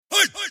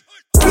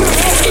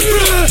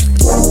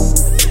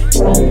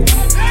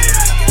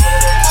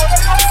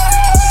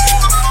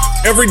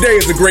Every day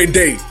is a great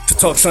day to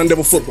talk Sun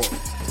Devil football.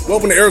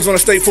 Welcome to Arizona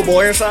State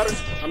Football Insiders.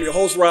 I'm your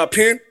host, Rob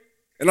Penn,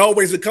 and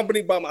always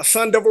accompanied by my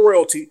Sun Devil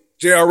royalty,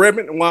 J.R.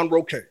 Redmond and Juan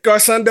Roche. Our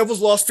Sun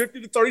Devils lost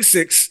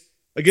 50-36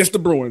 against the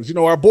Bruins. You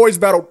know, our boys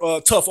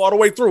battled tough all the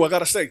way through, I got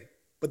to say,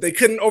 but they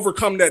couldn't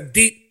overcome that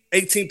deep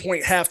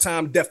 18-point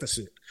halftime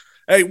deficit.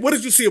 Hey, what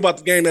did you see about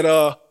the game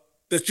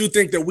that you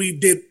think that we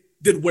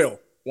did well,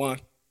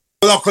 Juan?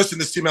 Without question,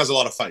 this team has a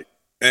lot of fight.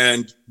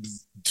 And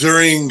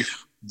during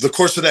the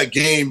course of that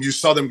game, you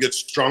saw them get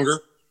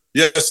stronger.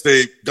 Yes,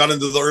 they got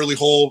into the early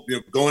hole,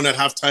 going at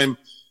halftime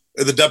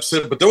at the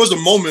deficit. But there was a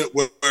moment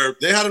where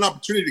they had an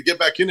opportunity to get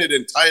back in it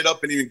and tie it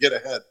up and even get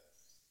ahead.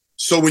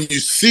 So when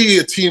you see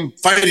a team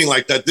fighting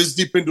like that this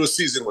deep into a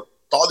season with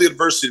all the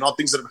adversity and all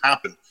things that have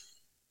happened,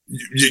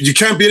 you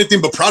can't be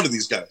anything but proud of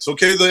these guys.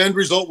 Okay, the end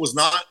result was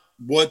not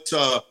what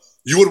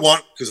you would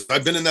want, because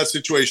I've been in that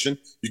situation.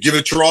 You give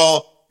it your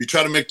all, you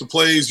try to make the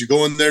plays, you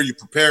go in there, you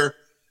prepare,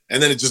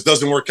 and then it just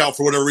doesn't work out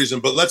for whatever reason.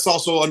 But let's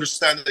also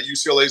understand that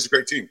UCLA is a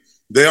great team.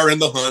 They are in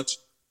the hunt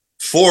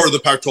for the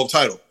Pac-12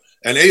 title.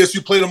 And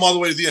ASU played them all the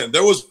way to the end.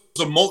 There was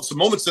some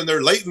moments in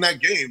there late in that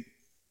game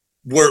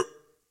where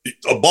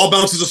a ball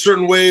bounces a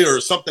certain way or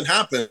something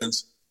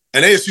happens,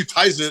 and ASU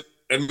ties it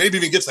and maybe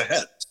even gets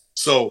ahead.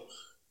 So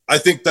I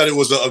think that it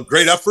was a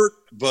great effort.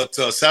 But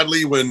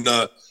sadly, when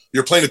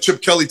you're playing a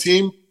Chip Kelly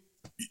team,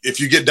 if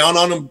you get down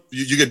on them,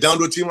 you get down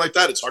to a team like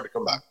that, it's hard to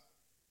come back.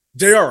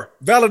 J.R.,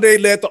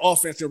 Valladay led the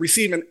offense in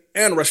receiving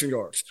and rushing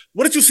yards.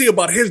 What did you see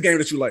about his game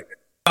that you liked?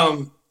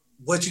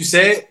 What you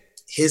said,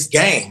 his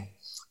game.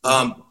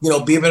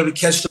 Being able to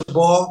catch the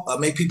ball,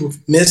 make people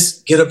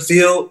miss, get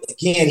upfield.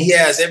 Again, he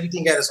has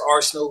everything at his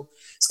arsenal.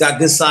 He's got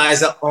good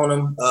size up on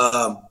him.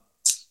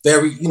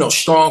 Very,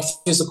 strong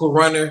physical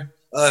runner.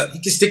 He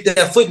can stick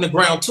that foot in the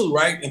ground too,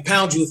 right? And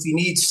pound you if he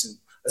needs to,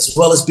 as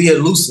well as be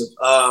elusive.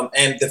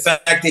 And the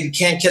fact that he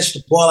can't catch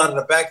the ball out of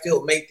the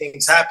backfield, make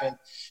things happen.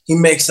 He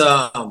makes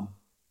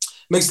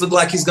it look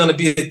like he's going to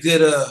be a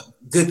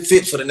good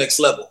fit for the next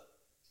level.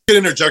 I can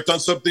interject on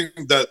something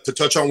that to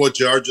touch on what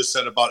JR just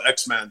said about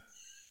X-Man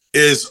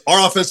is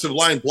our offensive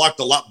line blocked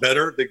a lot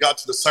better. They got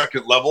to the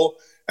second level,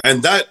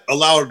 and that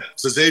allowed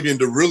Xavier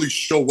to really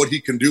show what he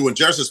can do. When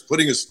Jairus is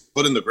putting his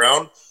foot in the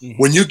ground,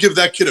 when you give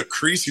that kid a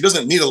crease, he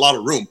doesn't need a lot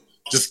of room.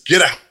 Just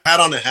get a hat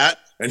on a hat,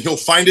 and he'll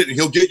find it, and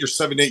he'll get your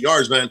 7-8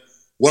 yards, man.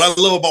 What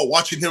I love about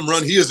watching him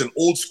run, he is an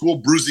old-school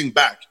bruising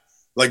back,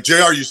 like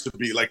JR used to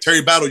be, like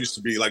Terry Battle used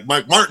to be, like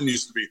Mike Martin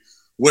used to be,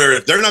 where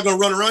if they're not going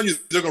to run around you,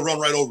 they're going to run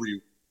right over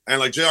you. And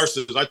like JR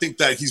says, I think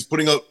that he's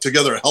putting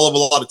together a hell of a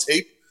lot of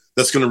tape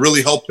that's going to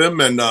really help him.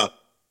 And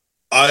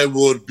I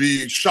would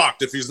be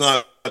shocked if he's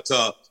not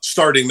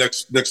starting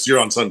next year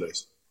on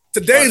Sundays.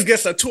 Today's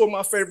guests are two of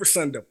my favorite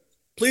Sun Devils.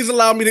 Please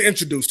allow me to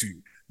introduce to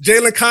you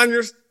Jalin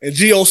Conyers and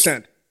Gio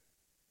Sanders.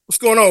 What's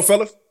going on,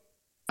 fellas?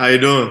 How you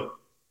doing?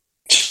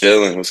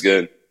 Chilling. What's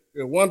good?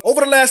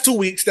 Over the last 2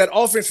 weeks, that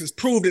offense has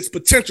proved its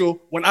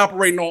potential when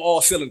operating on all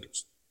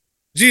cylinders.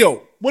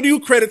 Gio, what do you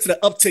credit to the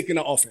uptick in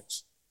the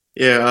offense?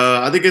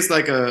 Yeah, I think it's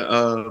like you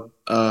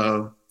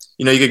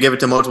could give it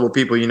to multiple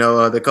people.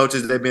 The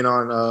coaches, they've been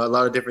on a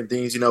lot of different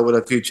things, with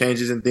a few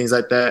changes and things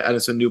like that, adding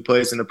some new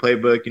plays in the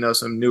playbook,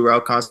 some new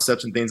route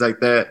concepts and things like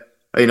that.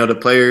 The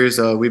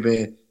players, we've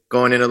been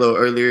going in a little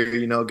earlier,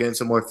 getting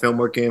some more film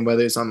work in,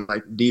 whether it's on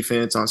like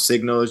defense, on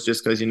signals,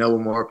 just because, we're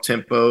more up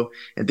tempo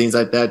and things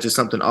like that, just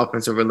something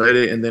offensive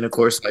related. And then, of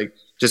course, like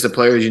just the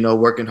players,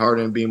 working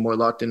harder and being more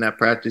locked in that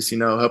practice,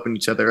 helping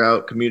each other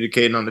out,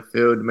 communicating on the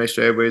field to make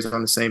sure everybody's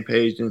on the same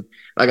page. And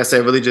like I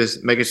said, really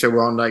just making sure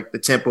we're on like the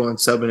tempo and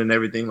subbing and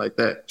everything like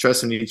that,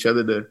 trusting each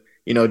other to,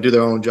 do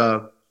their own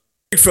job.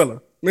 Big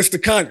fella,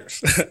 Mr.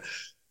 Conyers,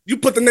 you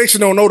put the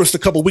nation on notice a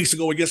couple weeks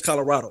ago against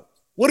Colorado.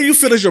 What do you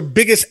feel is your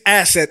biggest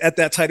asset at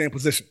that tight end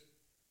position?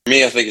 For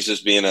me, I think it's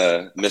just being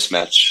a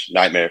mismatch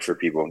nightmare for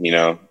people,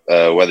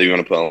 whether you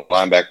want to put a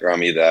linebacker on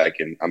me that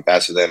I'm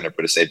faster than, or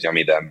put a safety on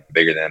me that I'm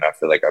bigger than. I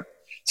feel like I've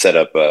set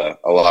up a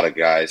lot of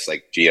guys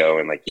like Gio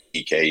and like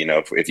EK,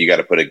 if you got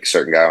to put a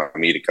certain guy on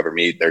me to cover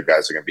me, their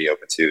guys are going to be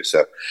open too.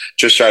 So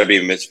just try to be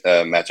a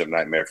matchup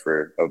nightmare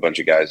for a bunch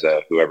of guys,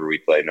 whoever we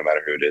play, no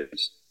matter who it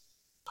is.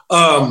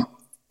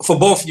 For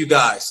both of you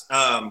guys,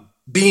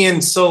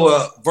 being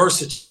so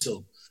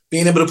versatile,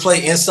 being able to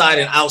play inside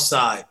and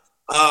outside.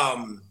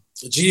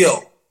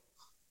 Gio,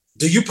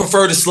 do you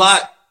prefer the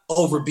slot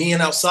over being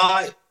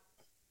outside?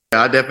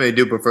 Yeah, I definitely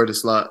do prefer the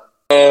slot.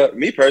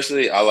 Me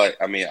personally,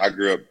 I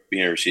grew up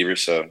being a receiver,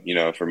 so,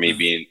 for me,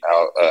 being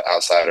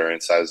outside or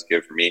inside is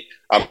good for me.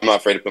 I'm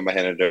not afraid to put my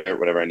hand in the dirt,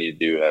 whatever I need to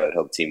do to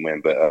help the team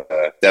win,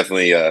 but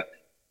definitely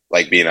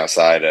like being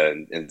outside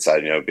and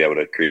inside, be able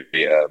to create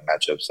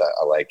matchups that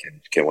I like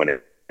and can win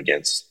it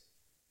against.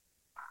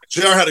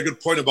 JR had a good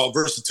point about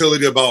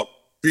versatility, about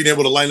being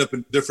able to line up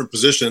in different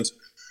positions.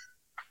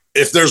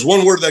 If there's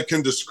one word that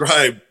can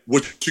describe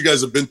what you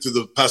guys have been through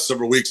the past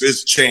several weeks,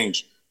 is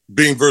change,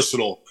 being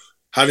versatile,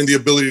 having the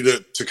ability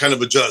to kind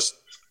of adjust.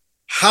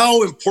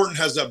 How important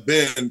has that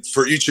been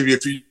for each of you?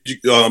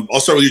 I'll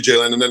start with you,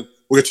 Jalin, and then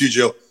we'll get to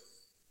you, Gio.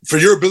 For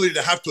your ability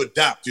to have to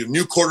adapt,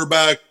 new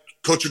quarterback,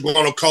 Coach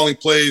Iguano calling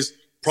plays,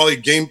 probably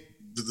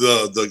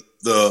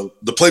the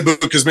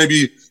playbook has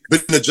maybe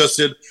been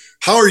adjusted.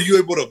 How are you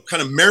able to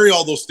kind of marry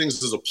all those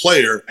things as a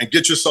player and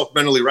get yourself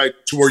mentally right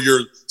to where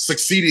you're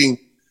succeeding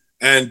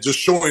and just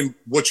showing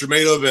what you're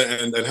made of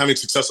and having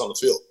success on the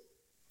field?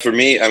 For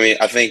me, I mean,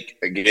 I think,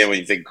 again, when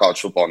you think of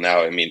college football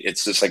now, I mean,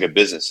 it's just like a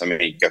business. I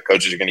mean,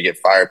 coaches are going to get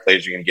fired,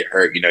 players are going to get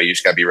hurt. You know, you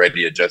just got to be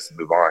ready to adjust and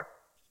move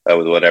on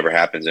with whatever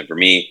happens. And for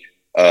me,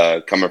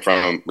 coming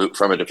from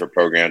a different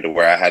program to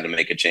where I had to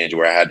make a change,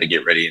 where I had to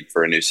get ready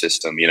for a new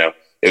system, you know,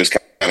 it was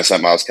kind of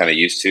something I was kind of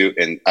used to.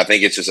 And I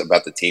think it's just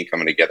about the team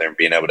coming together and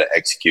being able to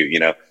execute. You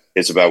know,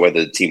 it's about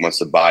whether the team wants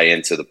to buy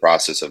into the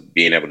process of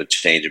being able to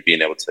change and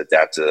being able to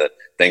adapt to the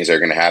things that are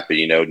going to happen.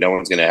 You know, no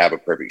one's going to have a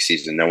perfect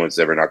season. No one's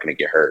ever not going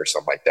to get hurt or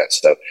something like that.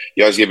 So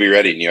you always got to be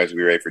ready, and you always got to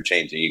be ready for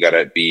change. And you got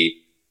to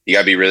be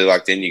really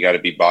locked in. You got to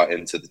be bought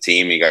into the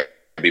team. You got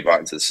to be bought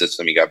into the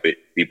system. You got to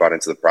be bought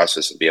into the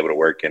process and be able to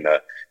work in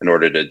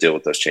order to deal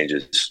with those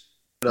changes.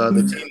 The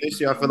team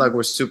this year, I feel like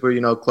we're super, you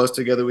know, close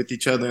together with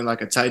each other and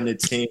like a tight-knit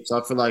team.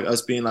 So I feel like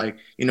us being like,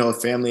 you know, a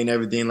family and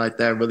everything like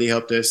that really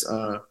helped us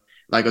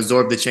like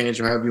absorb the change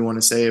or however you want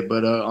to say it.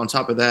 But on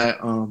top of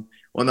that,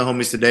 one of the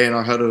homies today in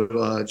our huddle,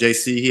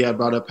 JC, he had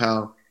brought up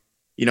how,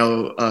 you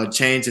know,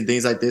 change and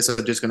things like this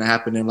are just going to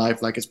happen in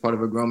life. Like it's part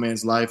of a grown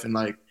man's life. And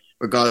like,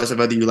 regardless of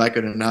whether you like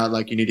it or not,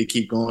 like you need to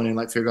keep going and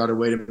like figure out a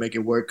way to make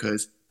it work.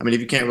 Cause I mean,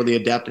 if you can't really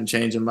adapt and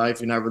change in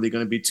life, you're not really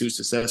going to be too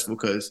successful.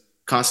 Cause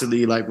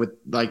constantly, like with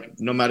like,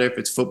 no matter if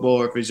it's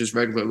football or if it's just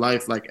regular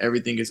life, like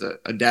everything is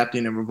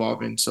adapting and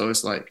revolving. So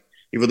it's like,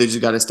 you really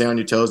just got to stay on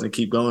your toes and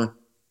keep going.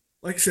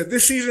 Like I said,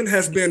 this season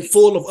has been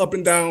full of up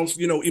and downs,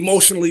 you know,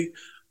 emotionally.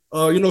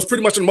 You know, it's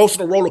pretty much an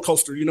emotional roller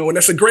coaster, you know, and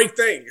that's a great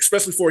thing,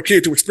 especially for a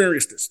kid to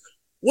experience this.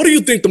 What do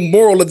you think the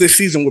moral of this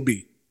season would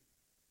be?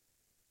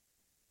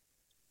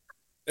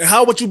 And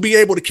how would you be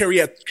able to carry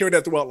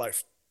that throughout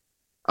life?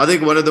 I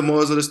think one of the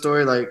morals of the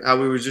story, like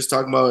how we were just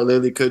talking about, it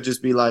literally could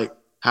just be like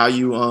how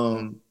you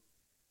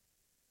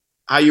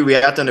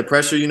react under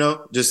pressure, you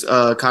know, just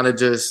kind of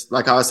just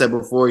like how I said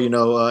before, you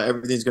know,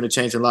 everything's going to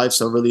change in life.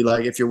 So really,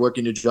 like if you're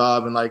working your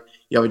job and like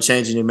you have a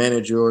change in your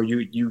manager or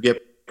you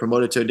get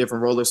promoted to a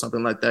different role or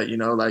something like that, you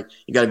know, like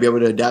you got to be able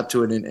to adapt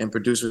to it and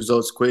produce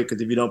results quick.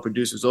 Because if you don't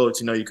produce results,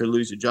 you know, you could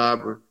lose your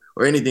job or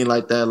anything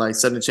like that, like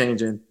sudden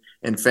change in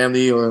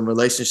family or in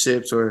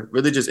relationships or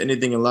really just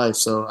anything in life.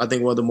 So I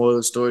think one of the moral of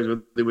the stories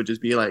would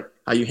just be like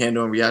how you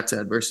handle and react to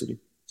adversity.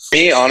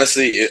 Me,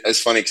 honestly,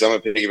 it's funny because I'm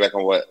going to piggyback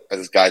on what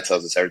this guy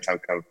tells us every time we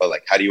come, but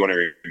like, how do you want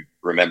to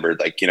remember?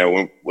 Like, you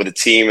know, with the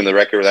team and the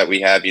record that we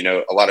have, you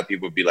know, a lot of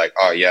people would be like,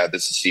 oh, yeah,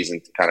 this is a season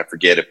to kind of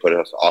forget it, put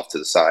us off to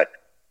the side.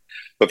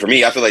 But for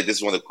me, I feel like this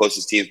is one of the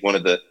closest teams, one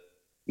of the,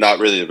 not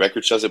really the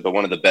record shows it, but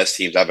one of the best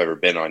teams I've ever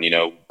been on. You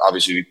know,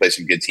 obviously we play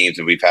some good teams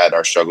and we've had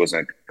our struggles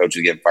and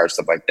coaches getting fired,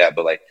 stuff like that.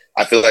 But like,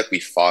 I feel like we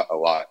fought a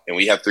lot and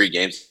we have 3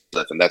 games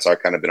left, and that's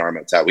kind of been our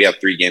mentality. We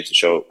have 3 games to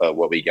show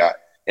what we got.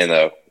 And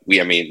I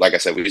mean, like I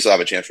said, we still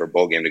have a chance for a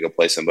bowl game to go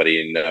play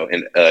somebody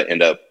and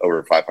end up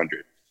over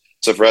 500.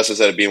 So for us,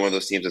 instead of being one of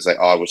those teams that's like,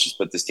 oh, let's just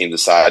put this team to the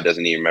side,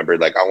 doesn't even remember.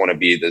 Like, I want to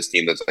be this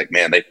team that's like,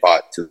 man, they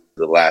fought to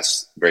the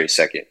last very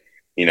second.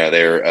 You know,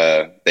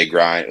 they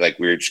grind, like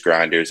we were just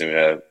grinders,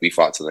 and we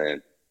fought to the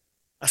end.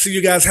 I see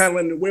you guys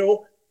handling it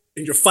well,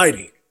 and you're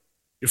fighting.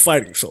 You're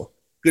fighting, so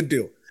good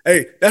deal.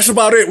 Hey, that's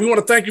about it. We want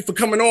to thank you for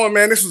coming on,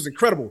 man. This was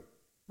incredible.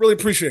 Really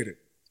appreciate it.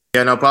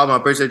 Yeah, no problem.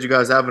 I appreciate you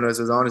guys having us.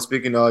 It's an honor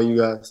speaking to all you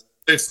guys.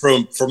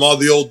 From all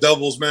the old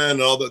Devils, man,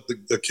 and all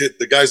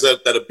the guys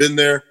that have been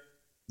there,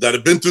 that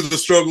have been through the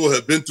struggle,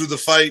 have been through the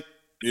fight.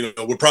 You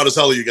know, we're proud as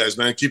hell of you guys,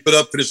 man. Keep it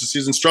up. Finish the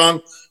season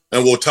strong,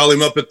 and we'll tally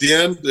them up at the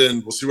end,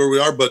 and we'll see where we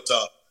are. But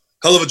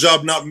hell of a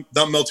job not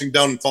melting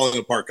down and falling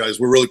apart, guys.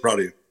 We're really proud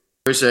of you.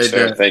 Appreciate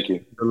that. Thank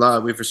you a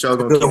lot. We for sure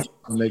gonna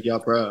make y'all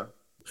proud.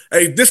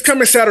 Hey, this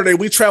coming Saturday,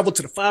 we travel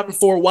to the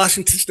 5-4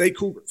 Washington State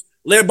Cougars,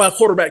 led by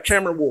quarterback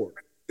Cameron Ward.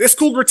 This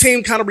Cougar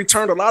team kind of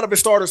returned a lot of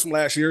its starters from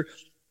last year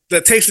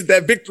that tasted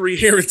that victory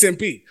here in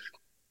Tempe.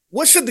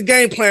 What should the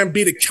game plan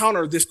be to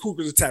counter this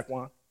Cougars attack,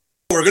 Juan?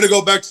 We're going to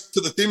go back to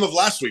the theme of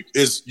last week,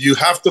 is you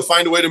have to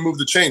find a way to move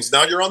the chains.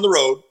 Now you're on the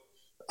road.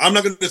 I'm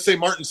not going to say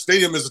Martin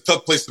Stadium is a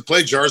tough place to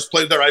play. JR's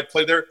played there. I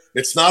played there.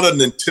 It's not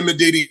an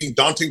intimidating,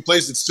 daunting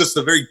place. It's just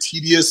a very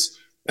tedious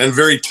and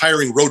very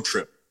tiring road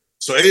trip.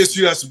 So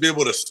ASU has to be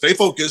able to stay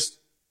focused,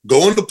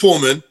 go into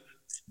Pullman,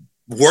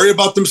 worry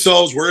about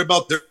themselves, worry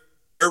about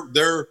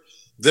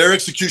their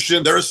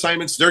execution, their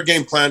assignments, their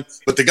game plan,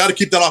 but they got to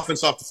keep that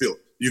offense off the field.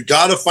 You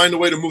got to find a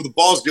way to move the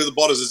balls, give the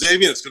ball to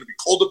Xavier. It's going to be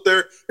cold up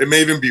there. It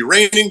may even be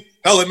raining.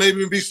 Hell, it may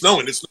even be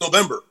snowing. It's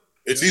November.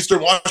 It's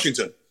Eastern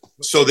Washington.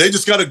 So they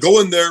just got to go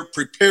in there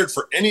prepared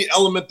for any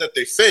element that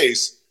they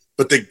face,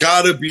 but they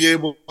got to be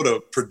able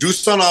to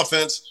produce on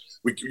offense.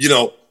 We,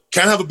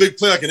 can't have a big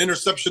play like an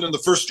interception in the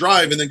first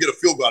drive and then get a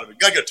field goal out of it. You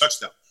got to get a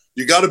touchdown.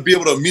 You got to be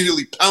able to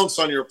immediately pounce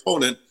on your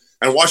opponent.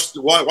 And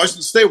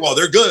Washington State, while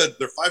they're good,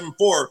 they're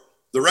 5-4.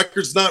 The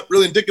record's not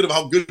really indicative of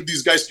how good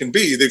these guys can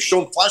be. They've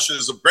shown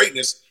flashes of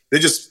greatness. They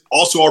just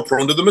also are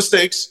prone to the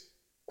mistakes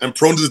and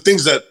prone to the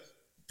things that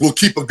will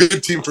keep a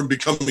good team from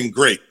becoming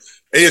great.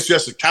 ASU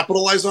has to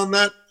capitalize on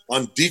that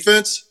on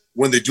defense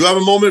when they do have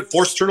a moment,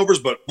 force turnovers,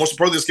 but most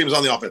importantly, this game is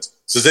on the offense.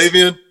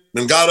 Xavier,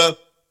 Ngata,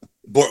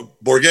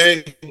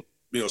 Bourget,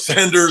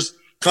 Sanders,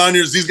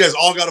 Conyers, these guys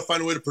all got to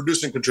find a way to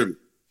produce and contribute.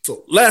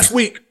 So last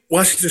week,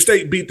 Washington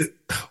State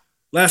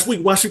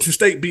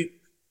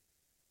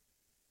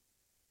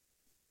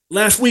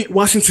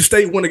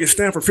won against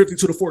Stanford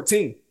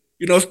 52-14.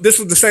 This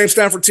was the same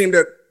Stanford team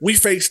that we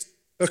faced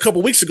a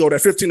couple weeks ago,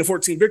 that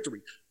 15-14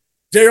 victory.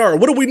 JR,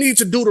 what do we need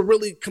to do to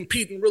really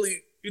compete and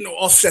really,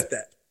 offset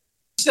that?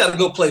 You got to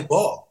go play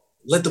ball.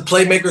 Let the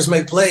playmakers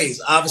make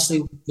plays.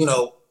 Obviously,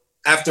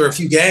 after a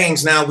few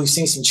games now, we've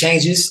seen some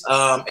changes.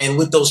 And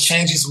with those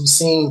changes, we've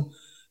seen,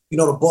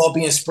 the ball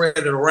being spread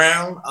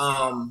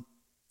around.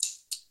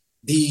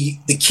 The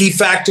key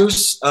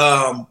factors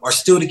are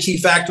still the key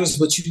factors,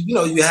 but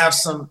you have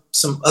some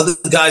other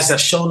guys that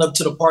have shown up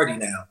to the party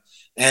now.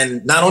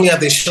 And not only have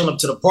they shown up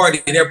to the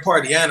party, they're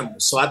party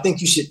animals. So I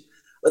think you should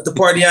let the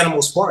party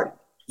animals party.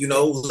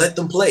 Let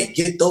them play.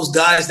 Get those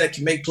guys that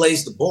can make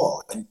plays the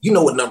ball. And you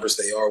know what numbers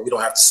they are. We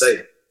don't have to say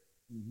it.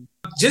 Mm-hmm.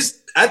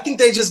 I think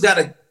they just got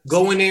to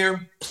go in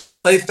there,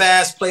 play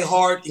fast, play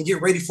hard, and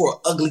get ready for an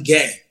ugly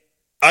game.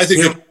 I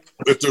think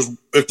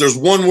if there's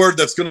one word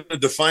that's going to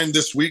define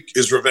this week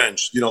is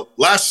revenge.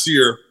 Last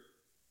year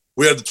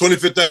we had the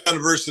 25th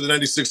anniversary of the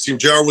 96 team.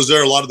 JR was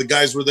there. A lot of the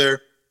guys were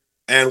there.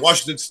 And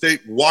Washington State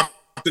walked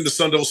into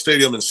Sun Devil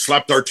Stadium and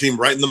slapped our team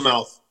right in the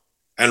mouth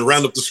and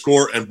ran up the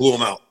score and blew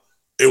them out.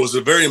 It was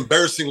a very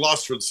embarrassing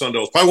loss for the Sun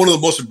Devils. Probably one of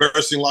the most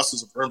embarrassing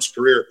losses of Herm's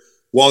career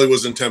while he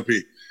was in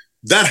Tempe.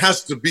 That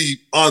has to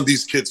be on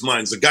these kids'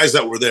 minds, the guys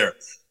that were there.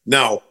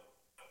 Now,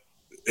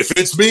 if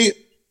it's me,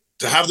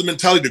 to have the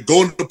mentality to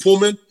go into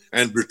Pullman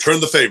and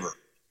return the favor.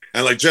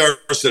 And like JR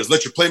says,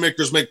 let your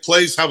playmakers make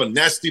plays, have a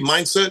nasty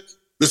mindset.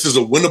 This is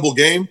a winnable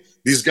game.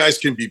 These guys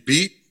can be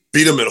beat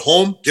them at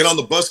home, get on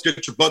the bus,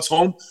 get your butts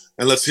home,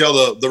 and let's see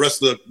how the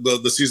rest of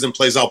the season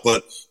plays out.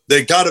 But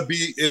they got to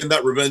be in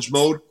that revenge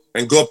mode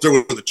and go up there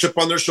with a chip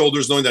on their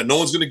shoulders, knowing that no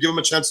one's going to give them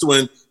a chance to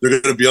win. They're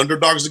going to be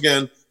underdogs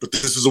again, but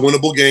this is a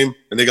winnable game,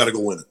 and they got to go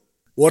win it.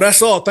 Well,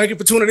 that's all. Thank you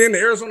for tuning in to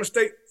Arizona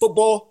State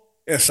Football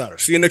Insider.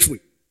 See you next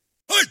week.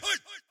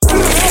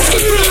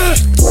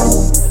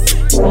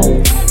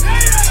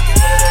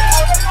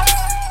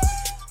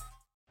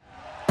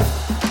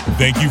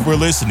 Thank you for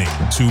listening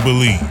to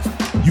Believe.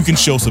 You can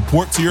show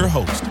support to your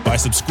host by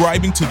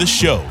subscribing to the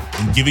show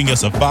and giving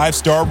us a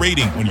 5-star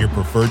rating on your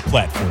preferred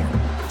platform.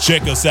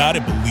 Check us out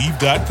at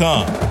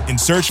Believe.com and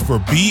search for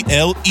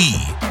BLEAV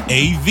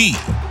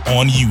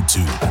on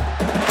YouTube.